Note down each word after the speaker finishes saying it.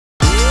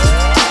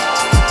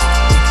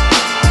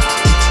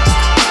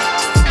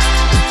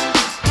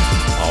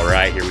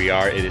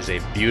are. It is a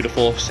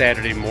beautiful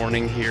Saturday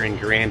morning here in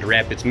Grand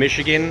Rapids,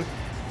 Michigan.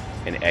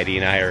 And Eddie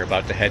and I are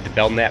about to head to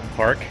Belknap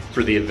Park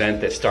for the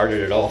event that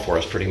started it all for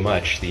us pretty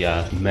much.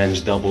 The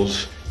men's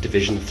doubles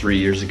division 3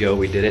 years ago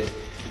we did it.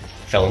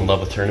 Fell in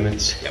love with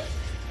tournaments. Yep.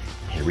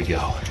 Here we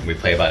go. We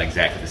play about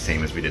exactly the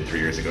same as we did 3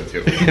 years ago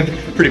too.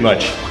 Pretty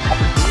much.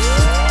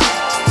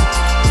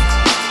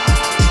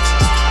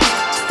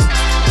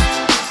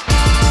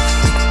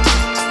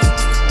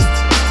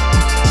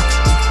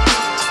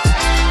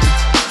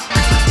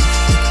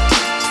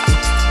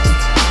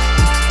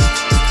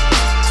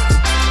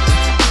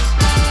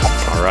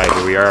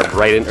 We are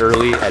bright and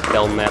early at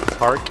Belknap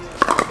Park.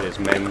 It is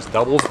men's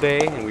doubles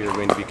day, and we are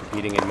going to be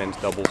competing in men's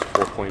doubles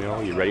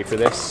 4.0. You ready for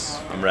this?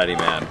 I'm ready,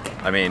 man.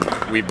 I mean,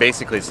 we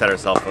basically set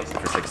ourselves up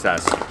for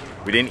success.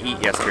 We didn't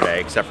eat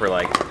yesterday, except for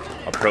like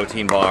a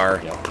protein bar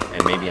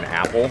and maybe an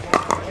apple.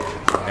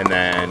 And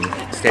then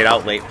stayed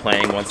out late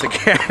playing once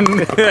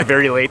again.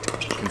 Very late.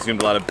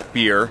 Consumed a lot of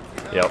beer.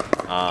 Yep.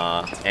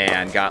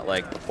 And got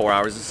like 4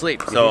 hours of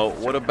sleep. So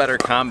what a better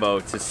combo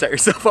to set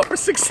yourself up for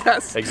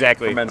success.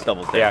 Exactly. For men's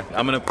doubles day. Yeah.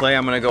 I'm gonna play,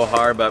 I'm gonna go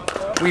hard,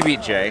 but we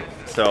beat Jay,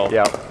 so.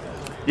 Yeah.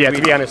 Yeah,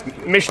 to be honest,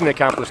 mission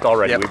accomplished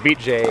already. Yep. We beat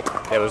Jay.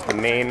 That was the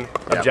main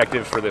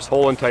objective for this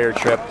whole entire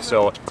trip.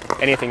 So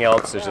anything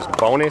else is just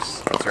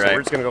bonus. That's so right.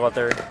 We're just gonna go out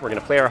there. We're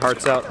gonna play our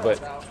hearts out, but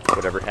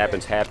whatever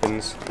happens,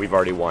 happens. We've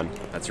already won.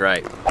 That's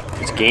right.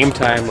 It's game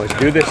time. Let's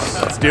do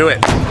this. Let's do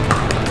it.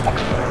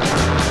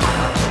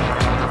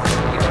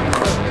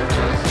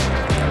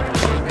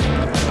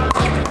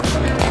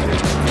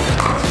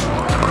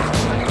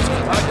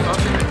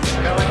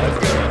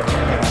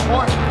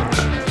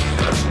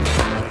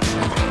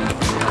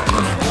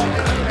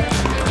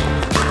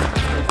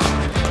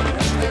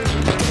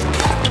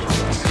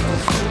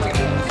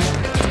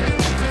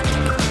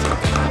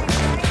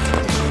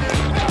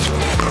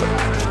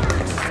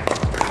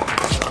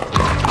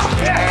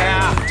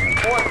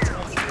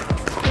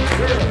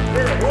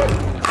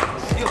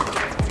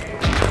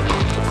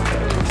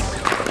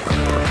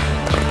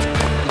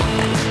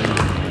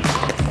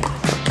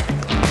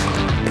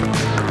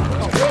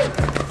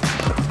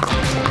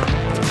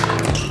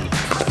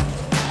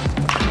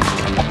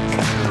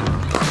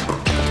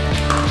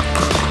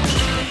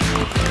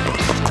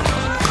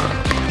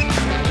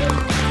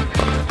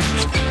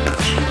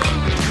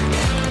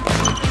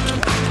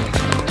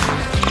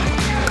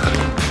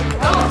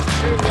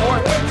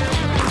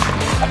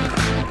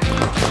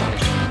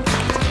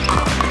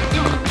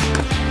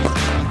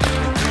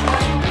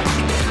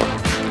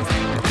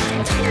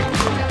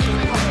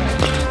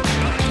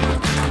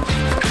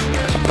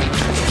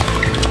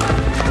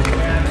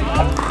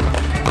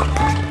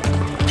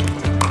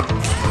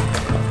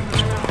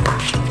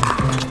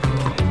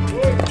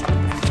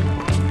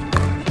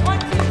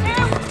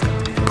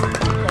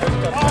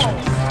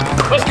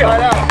 Let's go.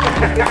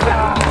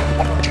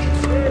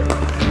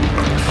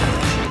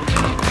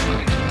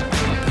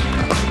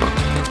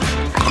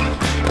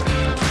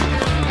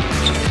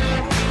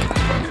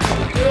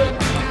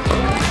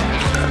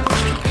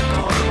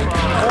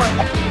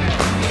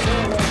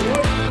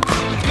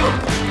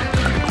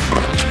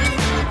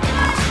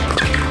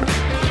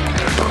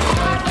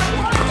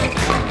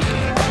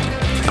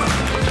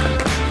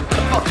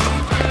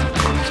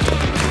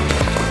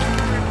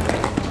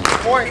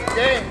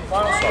 Game.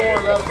 Final score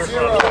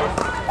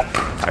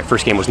 11-0. Our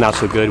first game was not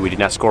so good. We did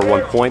not score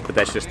 1 point, but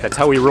that's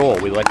how we roll.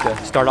 We like to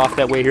start off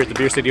that way here at the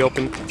Beer City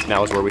Open.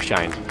 Now is where we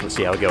shine. Let's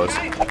see how it goes.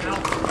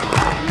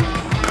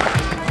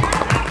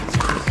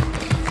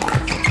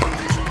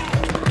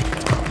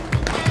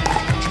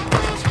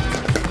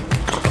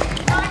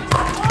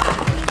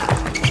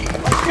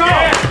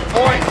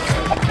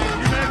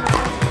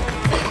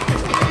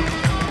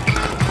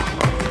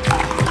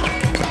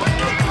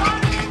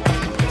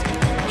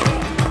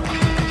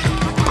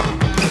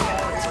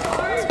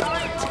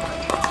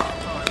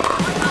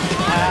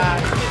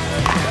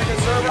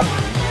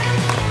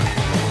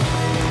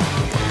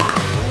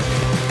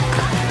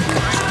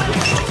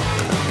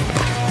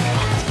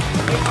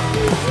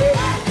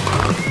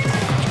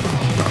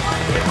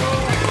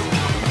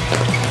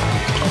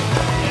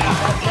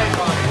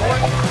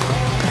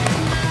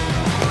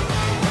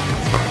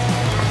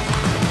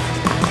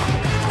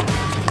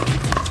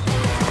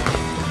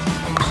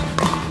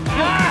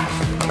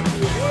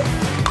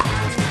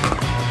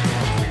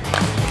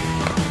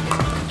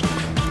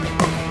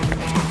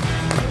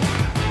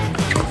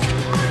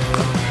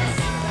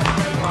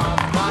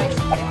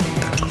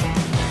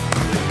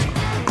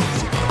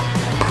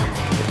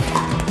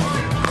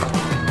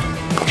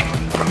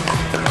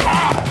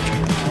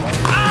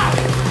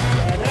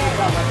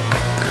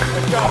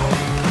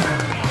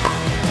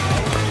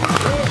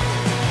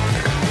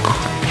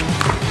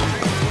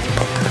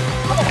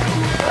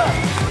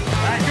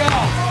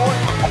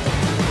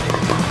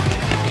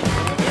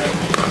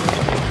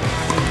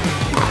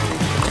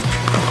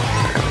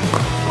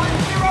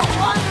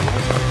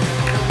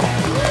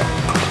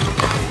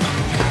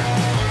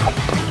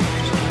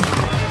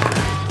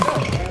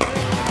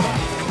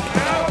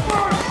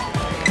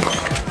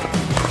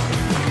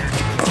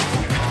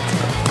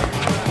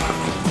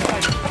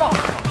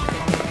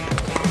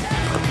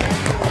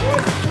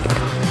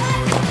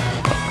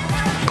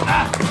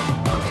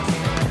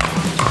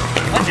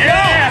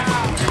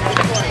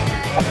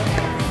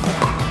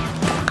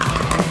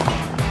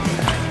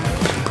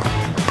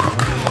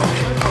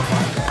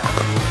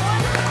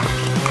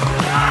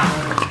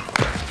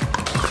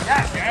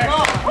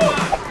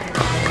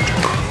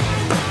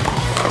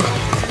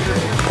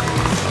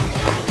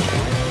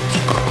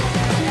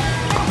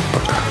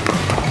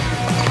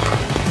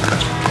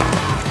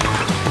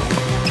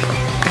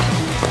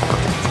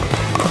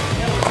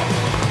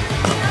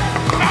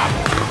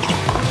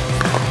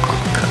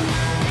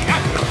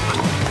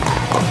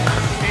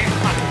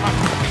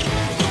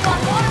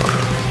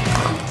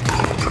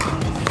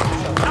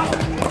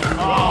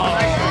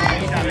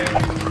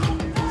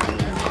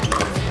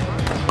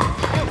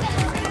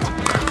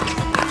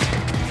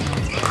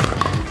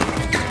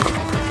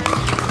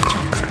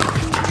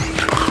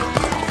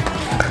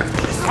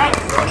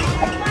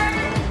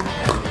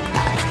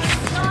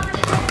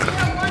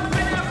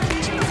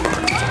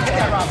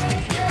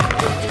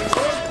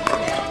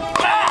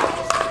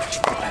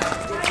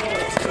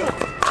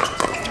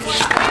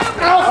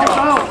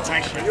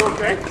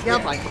 Yeah,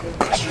 I'm fine.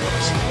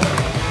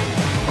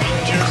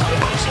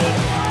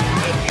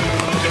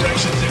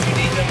 Directions if you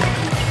need them.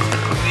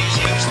 Please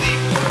use the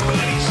porta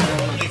potties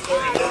only for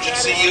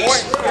emergency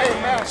use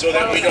so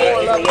that we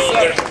don't overwhelm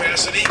their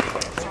capacity.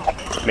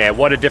 Man,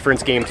 what a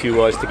difference Game 2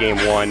 was to Game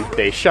 1.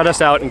 They shut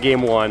us out in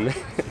Game 1.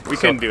 We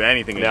couldn't do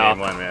anything in Game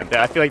 1, man.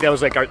 Yeah, I feel like that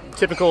was like our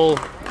typical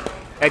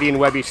Eddie and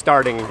Webby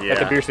starting at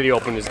the Beer City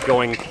Open, is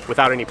going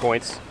without any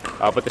points.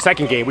 But the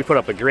second game, we put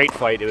up a great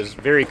fight. It was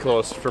very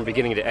close from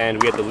beginning to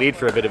end. We had the lead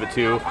for a bit of it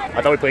too. I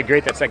thought we played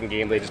great that second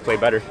game. They just played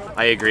better.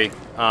 I agree.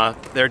 I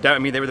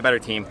mean, they were the better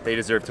team. They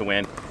deserved to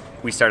win.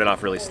 We started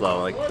off really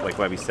slow, like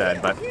Webby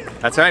said, but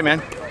that's all right,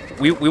 man.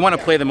 We want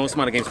to play the most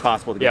amount of games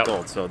possible to get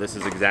gold. So this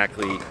is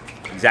exactly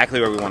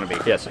where we want to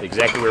be. Yes,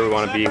 exactly where we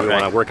want to be. We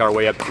want to work our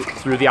way up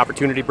through the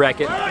opportunity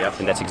bracket. Yep.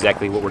 And that's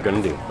exactly what we're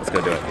going to do. Let's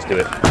go do it. Let's do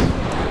it.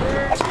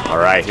 All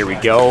right, here we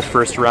go.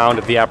 First round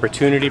of the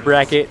opportunity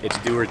bracket. It's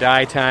do or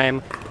die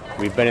time.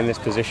 We've been in this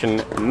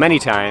position many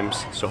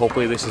times, so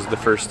hopefully this is the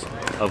first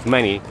of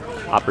many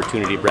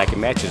opportunity bracket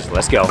matches.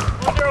 Let's go.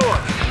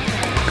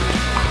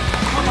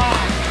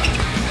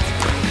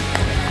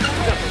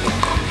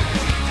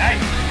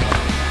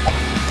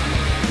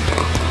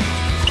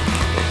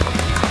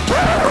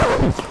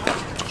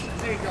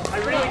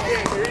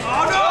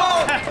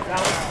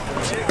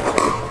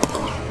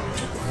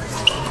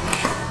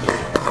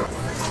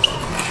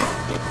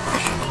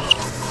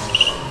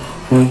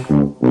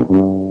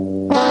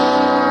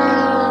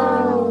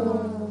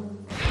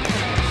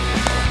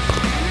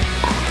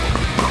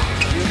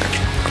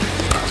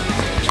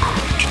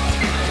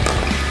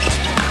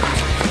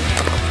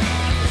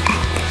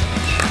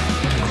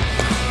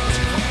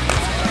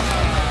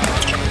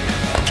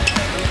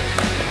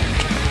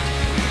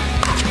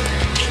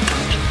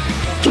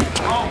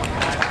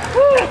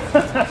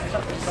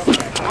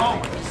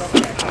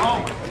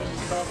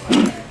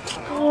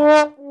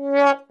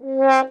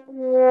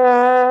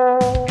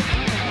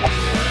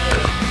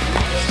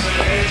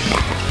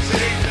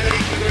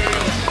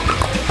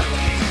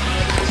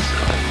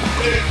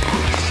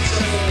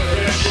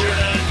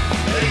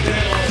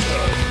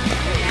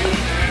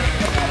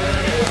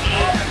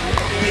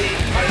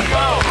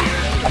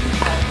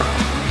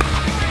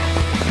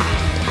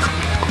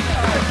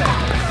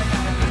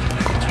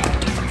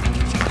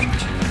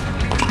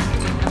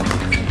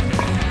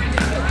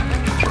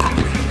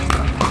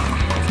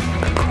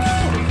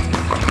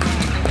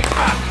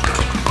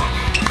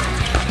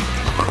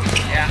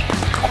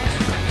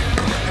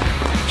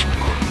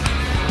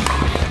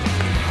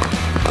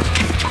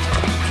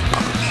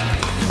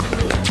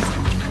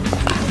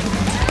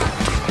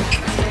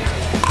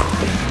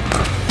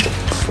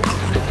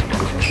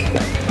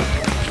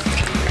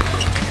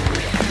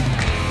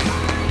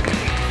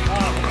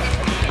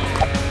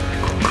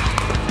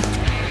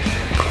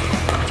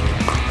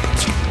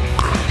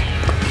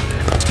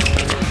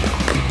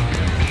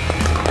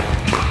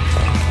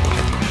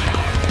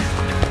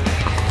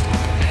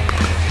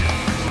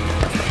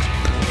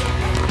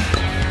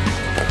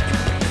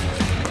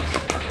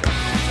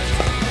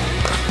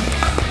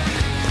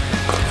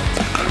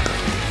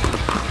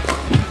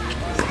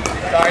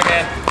 Sorry,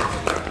 man.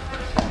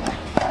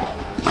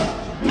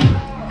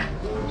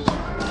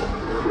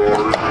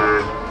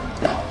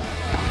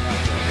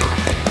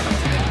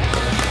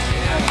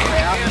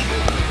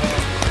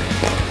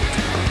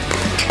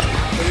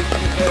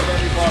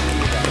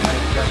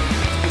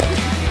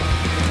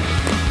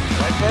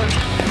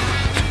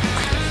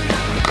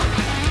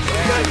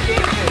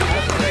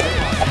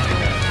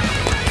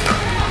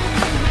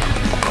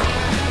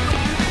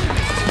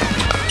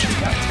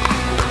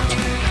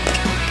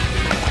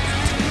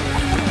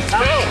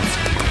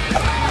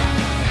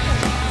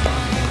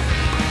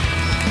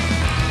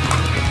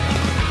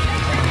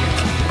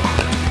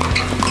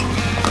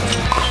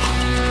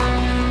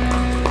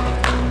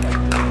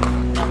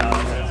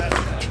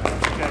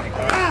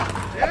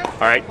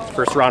 All right,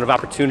 first round of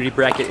opportunity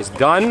bracket is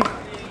done.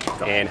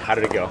 And how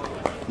did it go?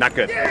 Not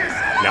good. No,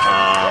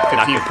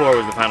 15-4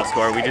 was the final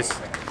score.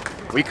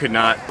 We could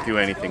not do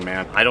anything,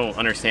 man. I don't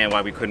understand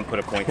why we couldn't put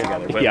a point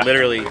together, but Yeah.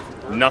 literally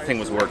nothing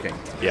was working.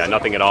 Yeah,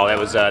 nothing at all. That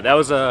was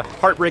a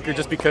heartbreaker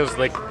just because,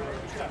 like,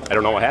 I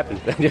don't know what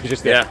happened. It was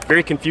just a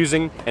very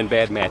confusing and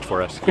bad match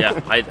for us. Yeah,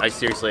 I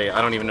seriously,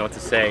 I don't even know what to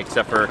say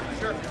except for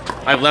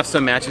I've left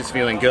some matches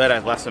feeling good.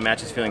 I've left some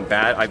matches feeling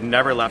bad. I've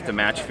never left a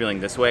match feeling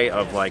this way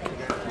of like,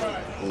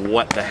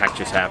 what the heck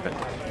just happened?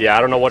 Yeah,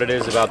 I don't know what it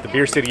is about the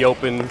Beer City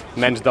Open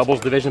men's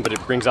doubles division, but it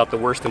brings out the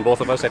worst in both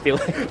of us, I feel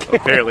like.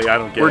 Apparently, I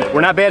don't get it.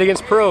 We're not bad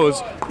against pros,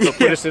 so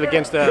put us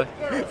against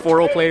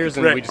 4-0 players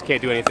and we just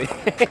can't do anything.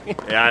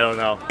 Yeah, I don't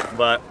know.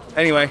 But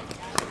anyway,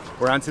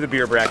 we're on to the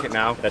beer bracket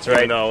now. That's right.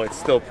 Even though it's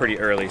still pretty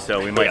early,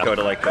 so we might go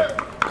to like the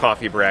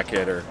coffee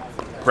bracket or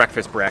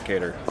breakfast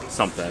bracket or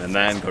something, and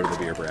then go to the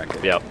beer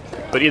bracket. Yep.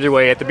 But either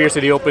way, at the Beer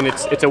City Open,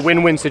 it's a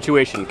win-win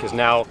situation because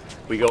now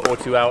we go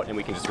 0-2 out and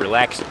we can just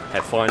relax,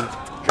 have fun,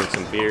 drink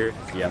some beer,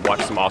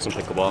 watch some awesome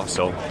pickleball.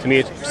 So to me,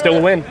 it's still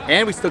a win.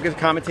 And we still get to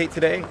commentate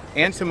today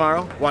and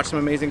tomorrow, watch some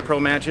amazing pro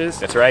matches.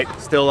 That's right.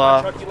 Still,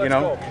 you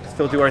know,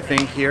 still do our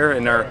thing here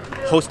in our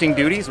hosting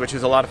duties, which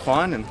is a lot of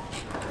fun, and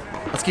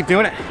let's keep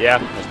doing it. Yeah,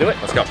 let's do it.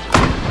 Let's go.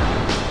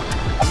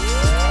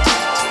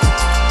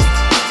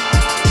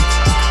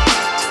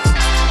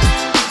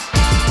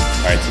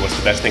 All right, so what's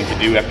the best thing to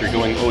do after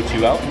going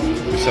 0-2 out?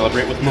 We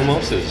celebrate with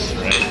mimosas.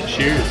 Right.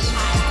 Cheers.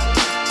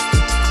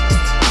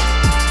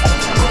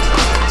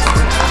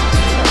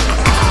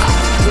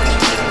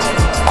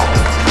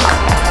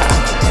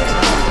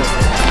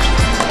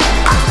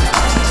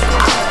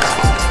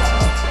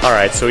 All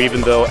right, so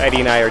even though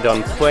Eddie and I are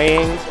done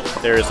playing,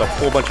 there's a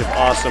whole bunch of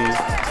awesome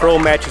pro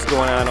matches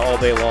going on all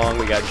day long.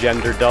 We got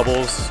gender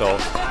doubles, so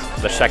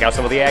let's check out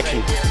some of the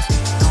action.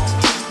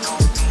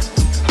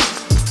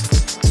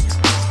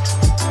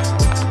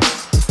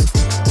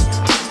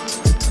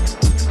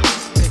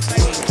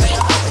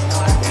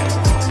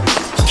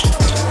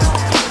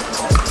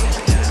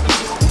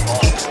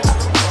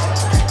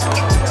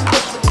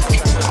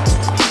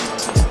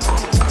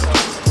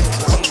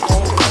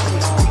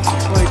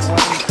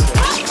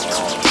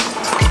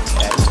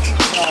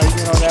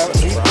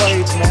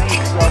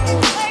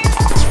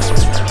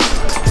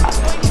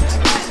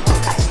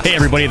 Hey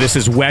everybody, this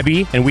is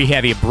Webby, and we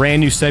have a brand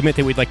new segment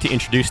that we'd like to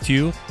introduce to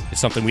you. It's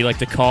something we like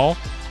to call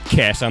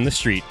Cass on the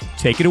Street.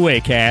 Take it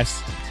away,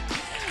 Cass.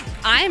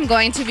 I'm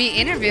going to be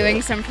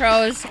interviewing some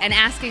pros and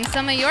asking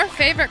some of your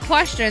favorite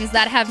questions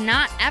that have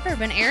not ever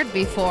been aired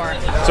before.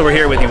 So we're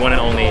here with the one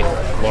and only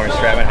Lauren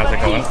Stratman. How's it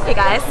going? Hey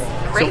guys,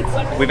 great.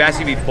 So we've asked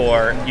you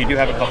before, you do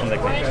have a couple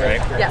nicknames,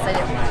 right? Yes, I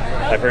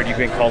do. I've heard you've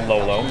been called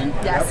Lolo.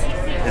 Yes.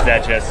 Is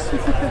that just...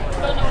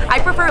 I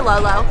prefer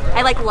Lolo.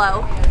 I like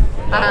low.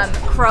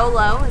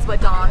 Crow-Lo is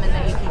what Dom and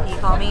the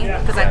APP call me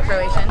because I'm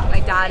Croatian.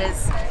 My dad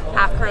is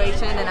half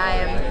Croatian and I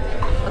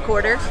am a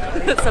quarter.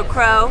 So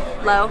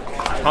Crow-Lo.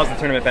 How's the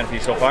tournament been for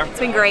you so far? It's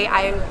been great.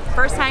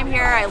 First time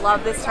here. I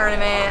love this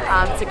tournament.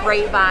 It's a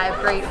great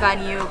vibe, great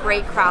venue,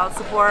 great crowd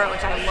support,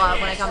 which I love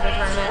when I come to a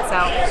tournament.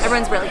 So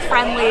everyone's really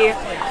friendly.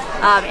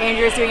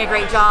 Andrew's doing a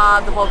great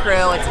job. The whole crew.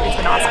 It's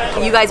been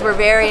awesome. You guys were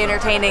very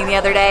entertaining the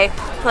other day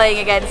playing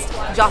against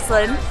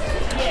Jocelyn.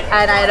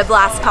 And I had a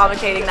blast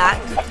commentating that.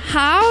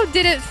 How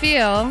did it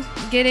feel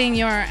getting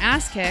your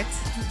ass kicked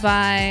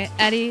by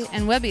Eddie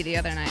and Webby the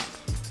other night?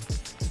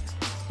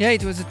 Yeah,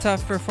 it was a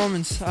tough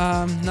performance.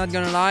 Not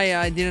gonna lie,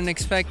 I didn't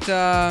expect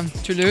to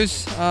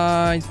lose.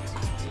 I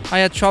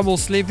had trouble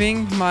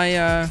sleeping.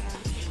 My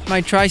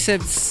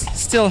triceps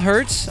still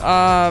hurts.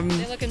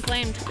 They look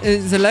inflamed.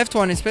 The left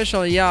one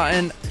especially,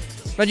 yeah.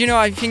 But you know,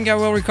 I think I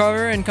will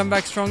recover and come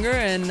back stronger,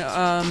 and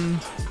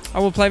I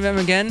will play them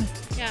again.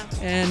 Yeah.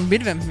 And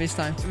beat them this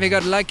time. They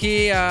got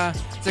lucky.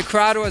 The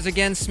crowd was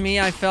against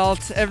me. I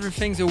felt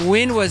everything. The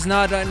wind was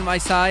not on my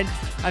side.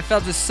 I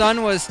felt the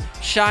sun was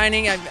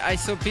shining. I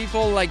saw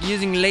people like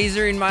using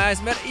laser in my eyes,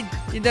 but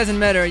it doesn't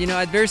matter. You know,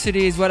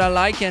 adversity is what I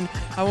like, and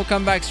I will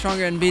come back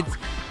stronger and beat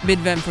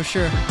them for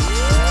sure.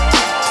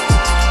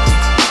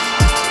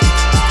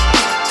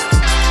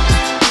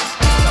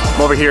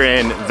 I'm over here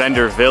in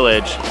Vendor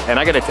Village, and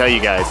I gotta tell you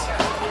guys,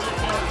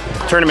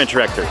 tournament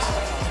directors,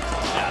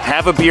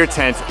 have a beer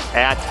tent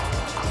at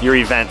your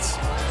events.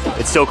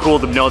 It's so cool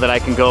to know that I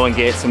can go and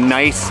get some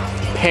nice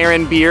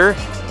Perrin beer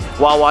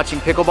while watching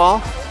pickleball.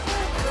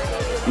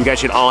 You guys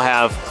should all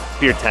have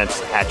beer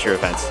tents at your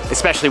events,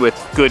 especially with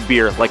good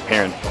beer like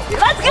Perrin.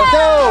 Let's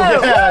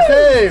go! Yeah,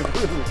 Dave!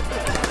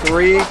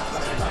 3,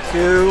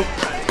 2,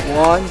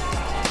 1.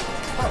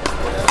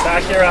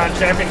 Back here on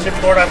championship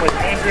court, I'm with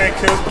Andrea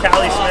Coop,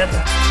 Callie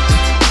Smith.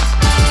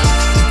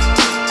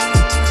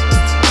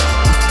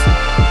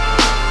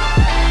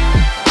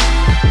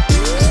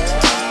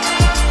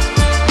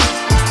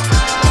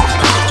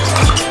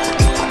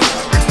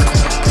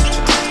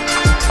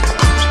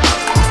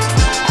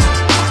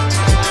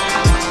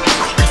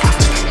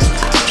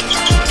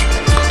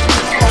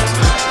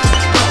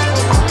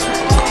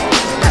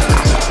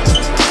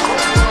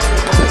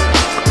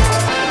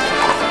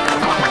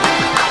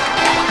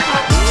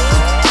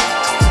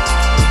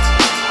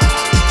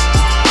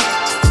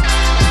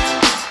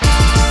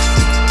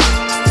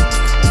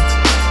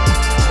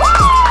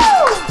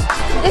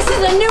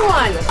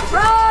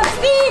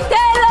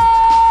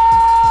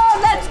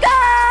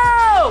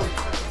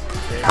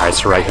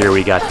 So right here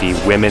we got the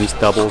women's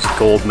doubles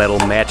gold medal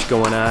match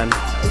going on.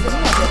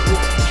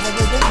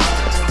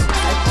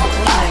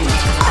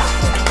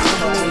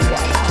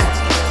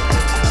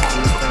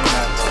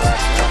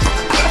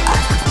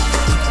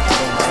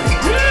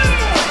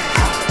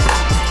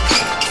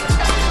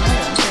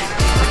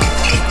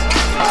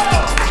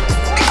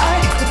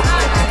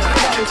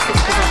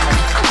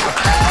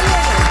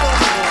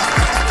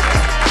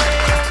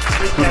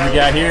 Who do we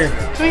got here?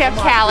 We have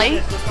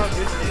Callie,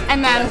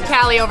 and then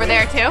Callie over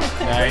there too.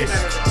 Nice.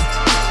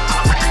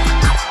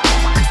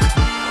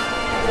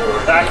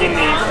 Back in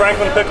the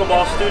Franklin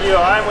Pickleball studio,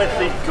 I'm with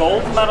the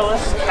gold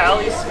medalists,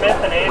 Callie Smith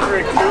and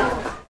Andrea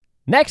Coop.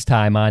 Next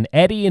time on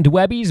Eddie and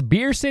Webby's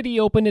Beer City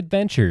Open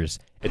Adventures.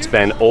 It's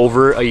been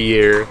over a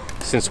year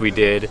since we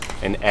did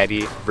an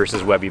Eddie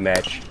versus Webby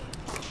match,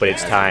 but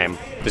it's time.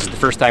 This is the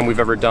first time we've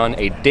ever done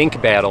a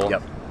dink battle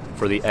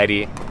for the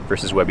Eddie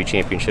versus Webby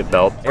championship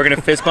belt. We're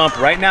gonna fist bump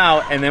right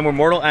now, and then we're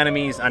mortal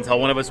enemies until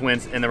one of us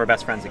wins, and then we're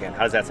best friends again.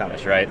 How does that sound?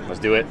 That's right. Let's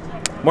do it.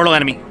 Mortal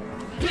enemy.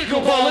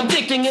 Pickleball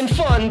addicting and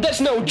fun, that's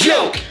no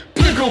joke.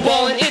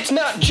 Pickleballing, it's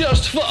not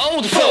just for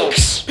old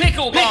folks.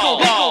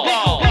 Pickleball.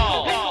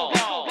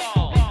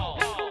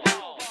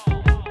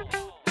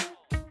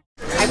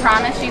 I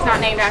promise she's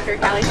not named after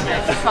Callie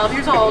Smith. She's 12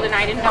 years old, and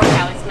I didn't know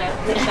Callie Smith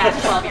that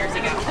 12 years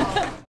ago.